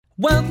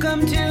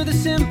Welcome to the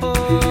Simple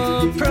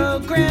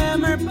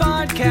Programmer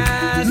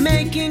Podcast,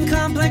 making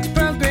complex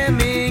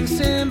programming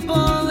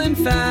simple and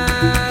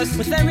fast,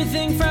 with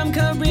everything from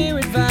career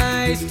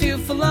advice to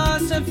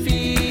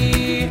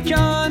philosophy.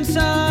 John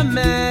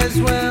Summers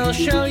will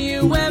show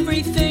you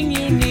everything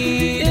you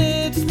need.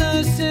 It's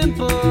the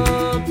Simple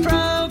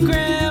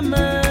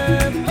Programmer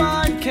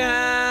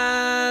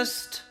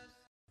Podcast.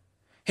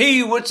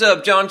 Hey, what's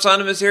up? John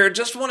Sonnemus here.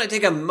 Just want to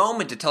take a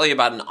moment to tell you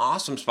about an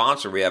awesome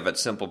sponsor we have at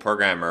Simple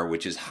Programmer,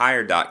 which is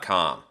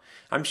Hired.com.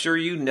 I'm sure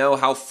you know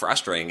how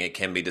frustrating it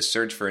can be to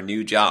search for a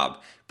new job.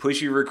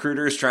 Pushy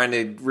recruiters trying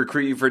to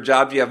recruit you for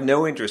jobs you have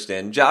no interest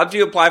in, jobs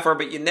you apply for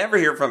but you never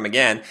hear from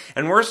again,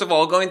 and worst of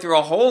all, going through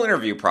a whole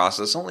interview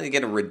process only to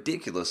get a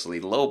ridiculously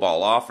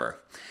lowball offer.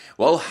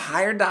 Well,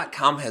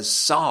 Hired.com has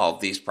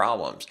solved these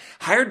problems.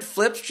 Hired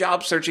flips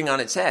job searching on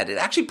its head. It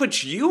actually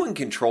puts you in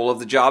control of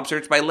the job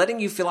search by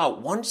letting you fill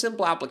out one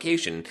simple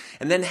application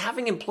and then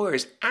having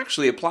employers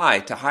actually apply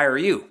to hire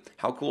you.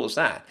 How cool is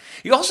that?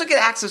 You also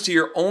get access to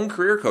your own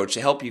career coach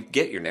to help you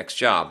get your next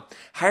job.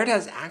 Hired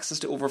has access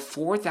to over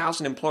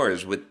 4,000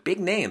 employers with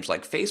big names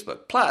like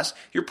Facebook. Plus,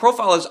 your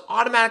profile is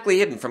automatically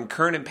hidden from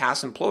current and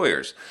past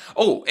employers.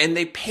 Oh, and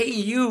they pay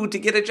you to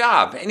get a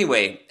job.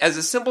 Anyway, as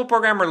a Simple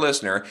Programmer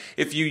listener,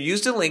 if you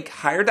use the link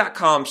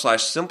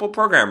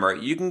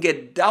hired.com/simpleprogrammer, you can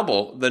get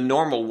double the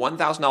normal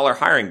 $1,000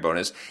 hiring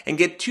bonus and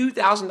get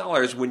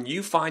 $2,000 when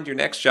you find your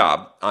next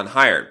job on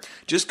Hired.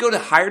 Just go to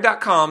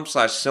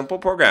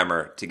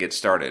hired.com/simpleprogrammer to get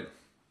started.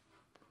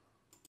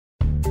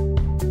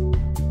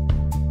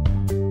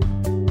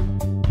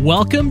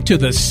 Welcome to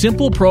the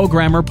Simple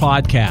Programmer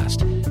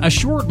Podcast, a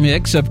short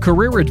mix of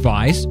career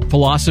advice,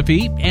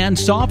 philosophy, and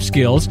soft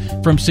skills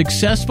from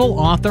successful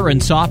author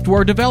and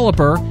software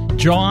developer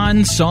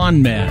John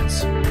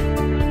Sonmez.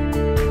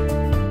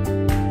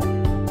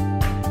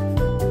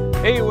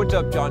 Hey, what's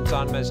up? John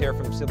Sonmez here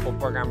from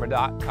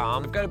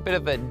SimpleProgrammer.com. I've got a bit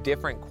of a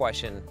different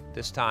question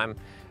this time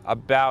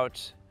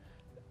about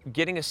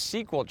getting a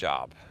SQL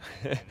job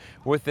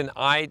with an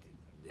IT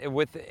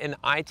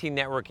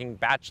networking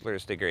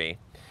bachelor's degree.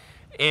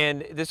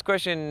 And this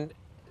question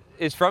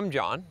is from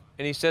John,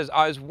 and he says,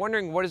 I was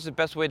wondering what is the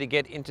best way to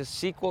get into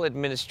SQL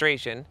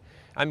administration.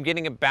 I'm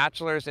getting a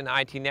bachelor's in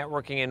IT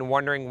networking and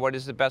wondering what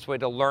is the best way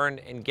to learn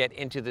and get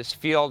into this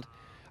field.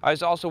 I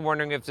was also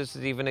wondering if this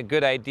is even a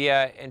good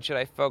idea and should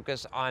I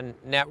focus on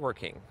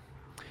networking.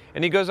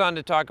 And he goes on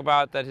to talk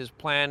about that his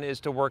plan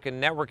is to work in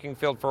the networking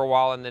field for a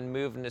while and then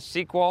move into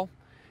SQL.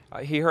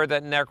 He heard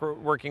that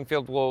networking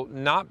field will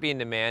not be in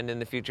demand in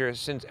the future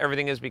since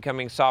everything is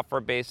becoming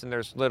software-based and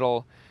there's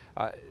little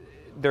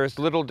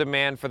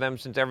demand for them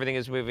since everything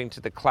is moving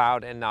to the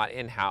cloud and not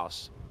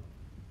in-house.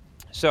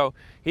 So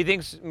he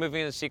thinks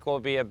moving into SQL will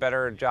be a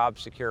better job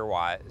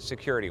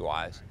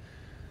security-wise.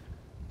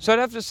 So I'd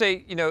have to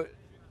say,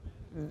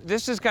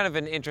 this is kind of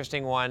an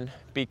interesting one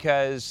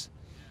because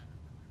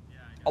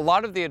a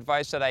lot of the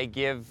advice that I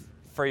give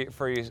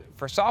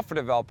for software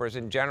developers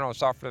in general,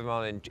 software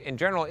development in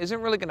general,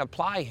 isn't really going to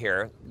apply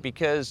here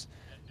because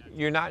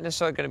you're not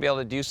necessarily going to be able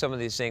to do some of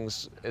these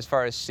things as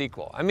far as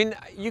SQL. I mean,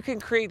 you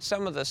can create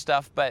some of the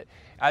stuff, but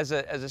as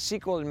a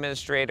SQL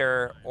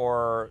administrator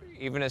or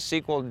even a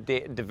SQL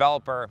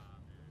developer,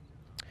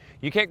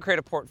 you can't create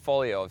a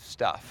portfolio of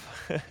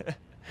stuff,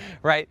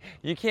 right?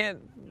 You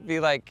can't be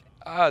like,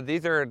 oh,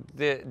 these are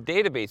the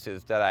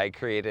databases that I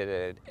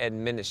created and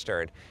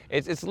administered.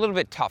 It's a little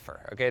bit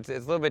tougher, okay? It's a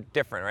little bit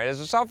different, right? As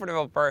a software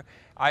developer,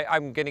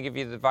 I'm going to give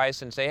you the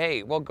advice and say,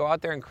 hey, well, go out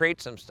there and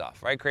create some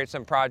stuff, right? Create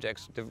some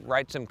projects,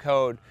 write some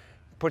code,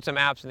 put some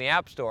apps in the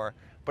App Store.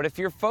 But if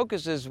your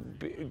focus is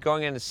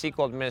going into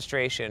SQL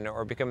administration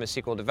or becoming a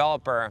SQL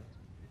developer,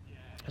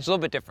 it's a little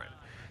bit different.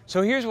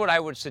 So here's what I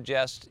would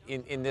suggest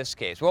in this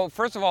case. Well,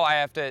 first of all, I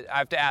have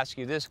to ask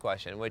you this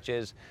question, which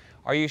is,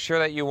 are you sure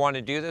that you want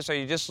to do this? Are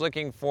you just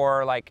looking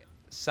for like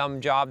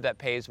some job that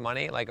pays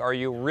money? Like, are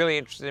you really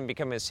interested in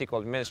becoming a SQL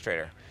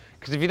administrator?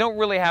 Because if you don't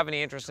really have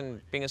any interest in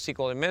being a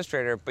SQL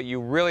administrator, but you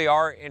really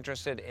are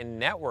interested in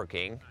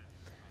networking,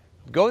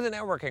 go the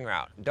networking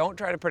route. Don't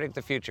try to predict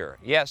the future.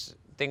 Yes,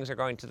 things are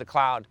going to the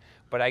cloud,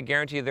 but I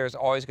guarantee you there's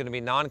always going to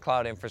be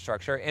non-cloud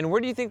infrastructure. And where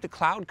do you think the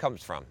cloud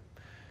comes from?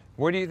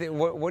 Where do you think?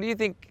 What do you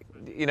think?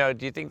 Do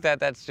you think that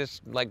that's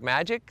just like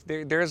magic?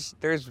 There's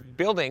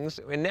buildings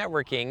in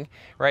networking,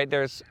 right?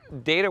 There's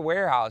data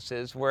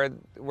warehouses where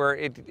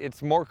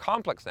it's more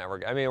complex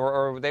network. I mean,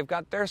 or they've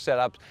got their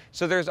setups.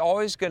 So there's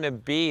always going to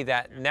be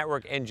that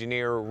network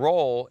engineer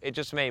role. It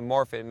just may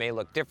morph. It may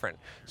look different.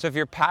 So if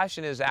your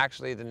passion is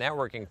actually the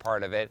networking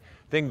part of it,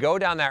 then go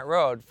down that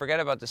road. Forget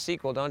about the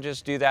SQL. Don't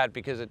just do that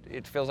because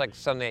it feels like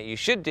something that you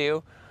should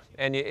do.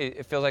 And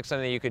it feels like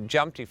something that you could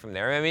jump to from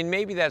there. I mean,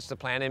 maybe that's the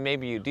plan, and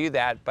maybe you do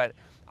that, but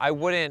I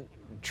wouldn't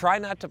try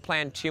not to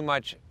plan too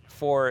much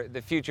for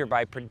the future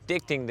by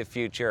predicting the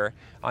future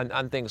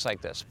on things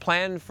like this.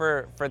 Plan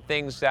for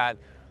things that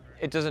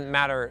it doesn't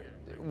matter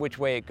which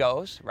way it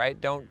goes, right?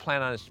 Don't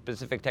plan on a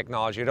specific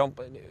technology.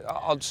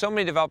 So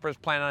many developers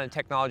plan on a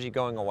technology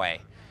going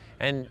away.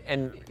 And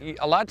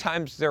a lot of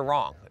times they're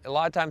wrong. A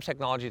lot of times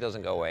technology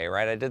doesn't go away,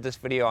 right? I did this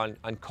video on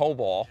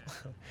COBOL,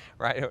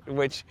 right?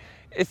 Which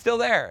is still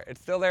there. It's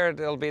still there.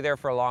 It'll be there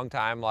for a long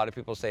time. A lot of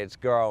people say it's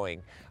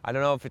growing. I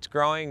don't know if it's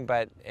growing,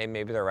 but hey,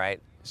 maybe they're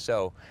right.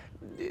 So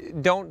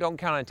don't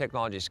count on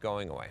technologies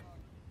going away.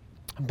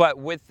 But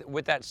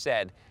with that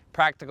said,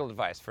 practical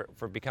advice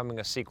for becoming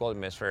a SQL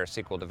administrator,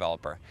 SQL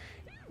developer.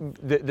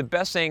 The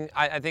best thing,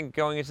 I think,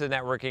 going into the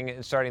networking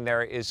and starting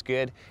there is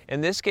good. In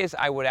this case,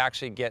 I would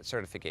actually get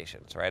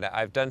certifications, right?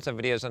 I've done some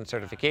videos on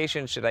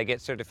certifications. Should I get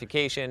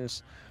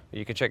certifications?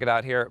 You can check it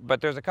out here.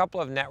 But there's a couple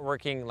of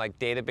networking, like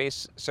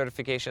database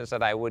certifications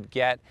that I would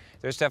get.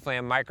 There's definitely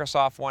a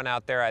Microsoft one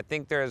out there. I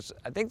think there's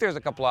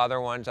a couple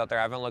other ones out there.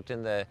 I haven't looked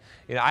in the,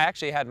 I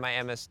actually had my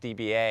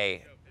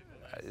MSDBA.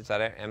 Is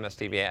that it?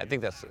 MSDBA? I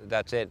think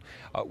that's it.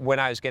 When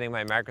I was getting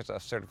my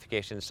Microsoft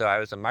certification, so I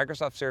was a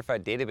Microsoft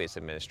Certified Database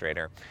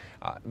Administrator,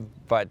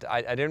 but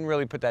I didn't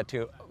really put that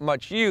to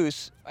much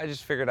use. I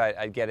just figured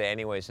I'd get it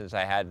anyway since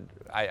I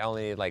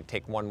only need like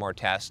take one more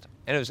test,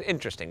 and it was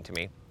interesting to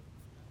me.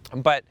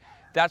 But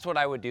that's what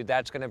I would do.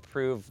 That's going to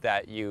prove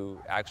that you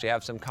actually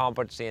have some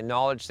competency and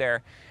knowledge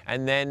there.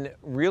 And then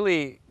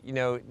really,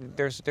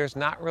 there's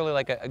not really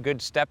like a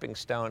good stepping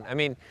stone. I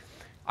mean,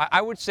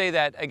 I would say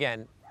that,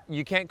 again,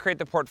 you can't create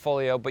the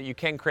portfolio, but you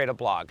can create a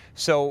blog.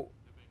 So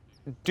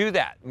do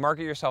that.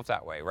 Market yourself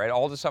that way, right?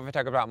 All the stuff I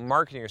talk about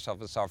marketing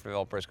yourself as a software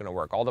developer is going to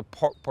work. All the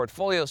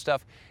portfolio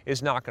stuff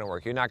is not going to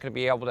work. You're not going to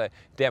be able to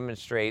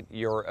demonstrate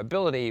your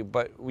ability,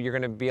 but you're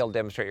going to be able to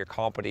demonstrate your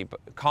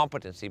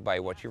competency by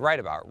what you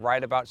write about.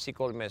 Write about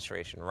SQL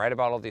administration. Write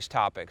about all these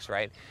topics,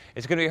 right?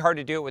 It's going to be hard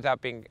to do it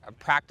without being a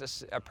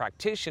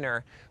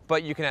practitioner,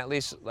 but you can at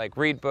least like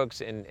read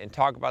books and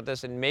talk about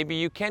this, and maybe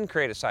you can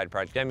create a side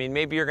project. I mean,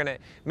 maybe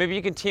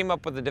you can team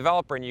up with a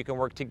developer and you can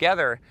work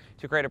together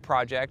to create a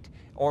project,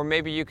 or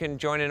maybe you can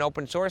join an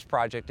open source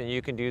project and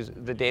you can do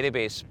the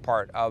database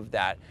part of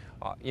that.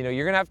 You're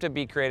going to have to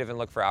be creative and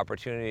look for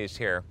opportunities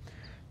here.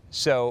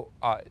 So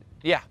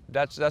yeah,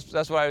 that's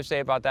what I would say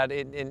about that.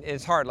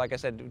 It's hard, like I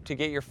said, to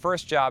get your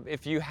first job.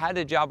 If you had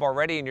a job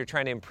already and you're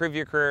trying to improve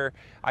your career,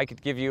 I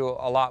could give you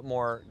a lot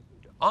more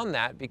on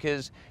that,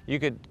 because you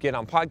could get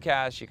on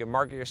podcasts, you can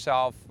market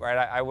yourself, right?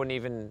 I wouldn't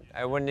even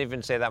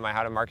say that my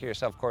How to Market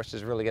Yourself course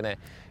is really going to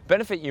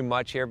benefit you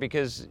much here,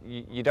 because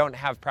you don't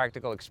have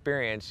practical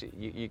experience.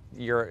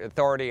 Your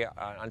authority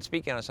on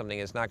speaking on something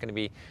is not going to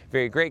be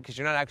very great because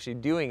you're not actually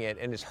doing it,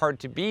 and it's hard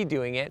to be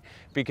doing it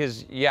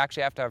because you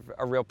actually have to have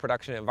a real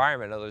production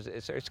environment. Otherwise,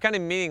 it's kind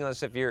of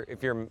meaningless if you're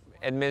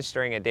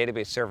administering a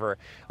database server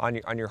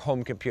on your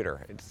home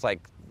computer. It's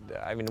like,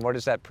 I mean, what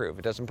does that prove?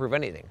 It doesn't prove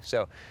anything.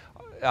 So,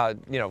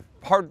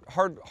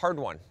 hard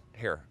one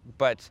here,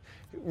 but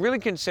really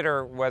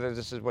consider whether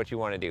this is what you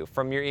want to do.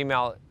 From your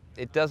email,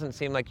 it doesn't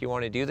seem like you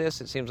want to do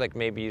this. It seems like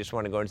maybe you just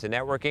want to go into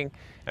networking. And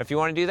if you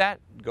want to do that,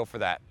 go for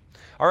that.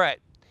 All right.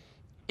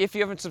 If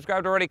you haven't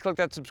subscribed already, click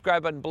that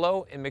subscribe button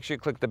below and make sure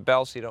you click the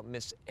bell so you don't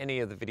miss any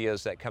of the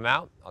videos that come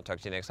out. I'll talk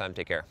to you next time.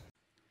 Take care.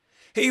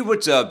 Hey,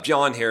 what's up?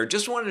 John here.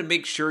 Just wanted to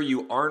make sure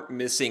you aren't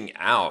missing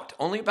out.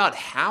 Only about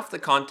half the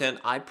content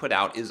I put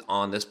out is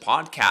on this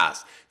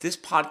podcast. This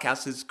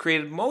podcast is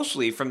created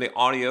mostly from the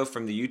audio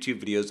from the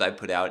YouTube videos I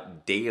put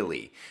out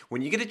daily.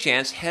 When you get a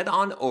chance, head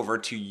on over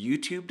to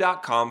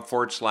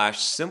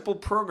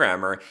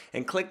youtube.com/simpleprogrammer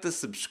and click the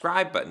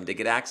subscribe button to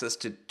get access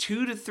to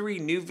 2 to 3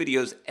 new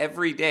videos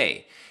every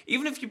day.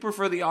 Even if you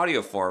prefer the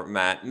audio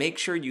format, make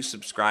sure you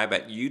subscribe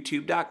at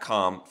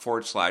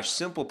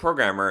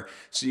youtube.com/simpleprogrammer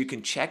so you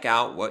can check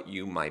out what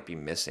you might be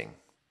missing.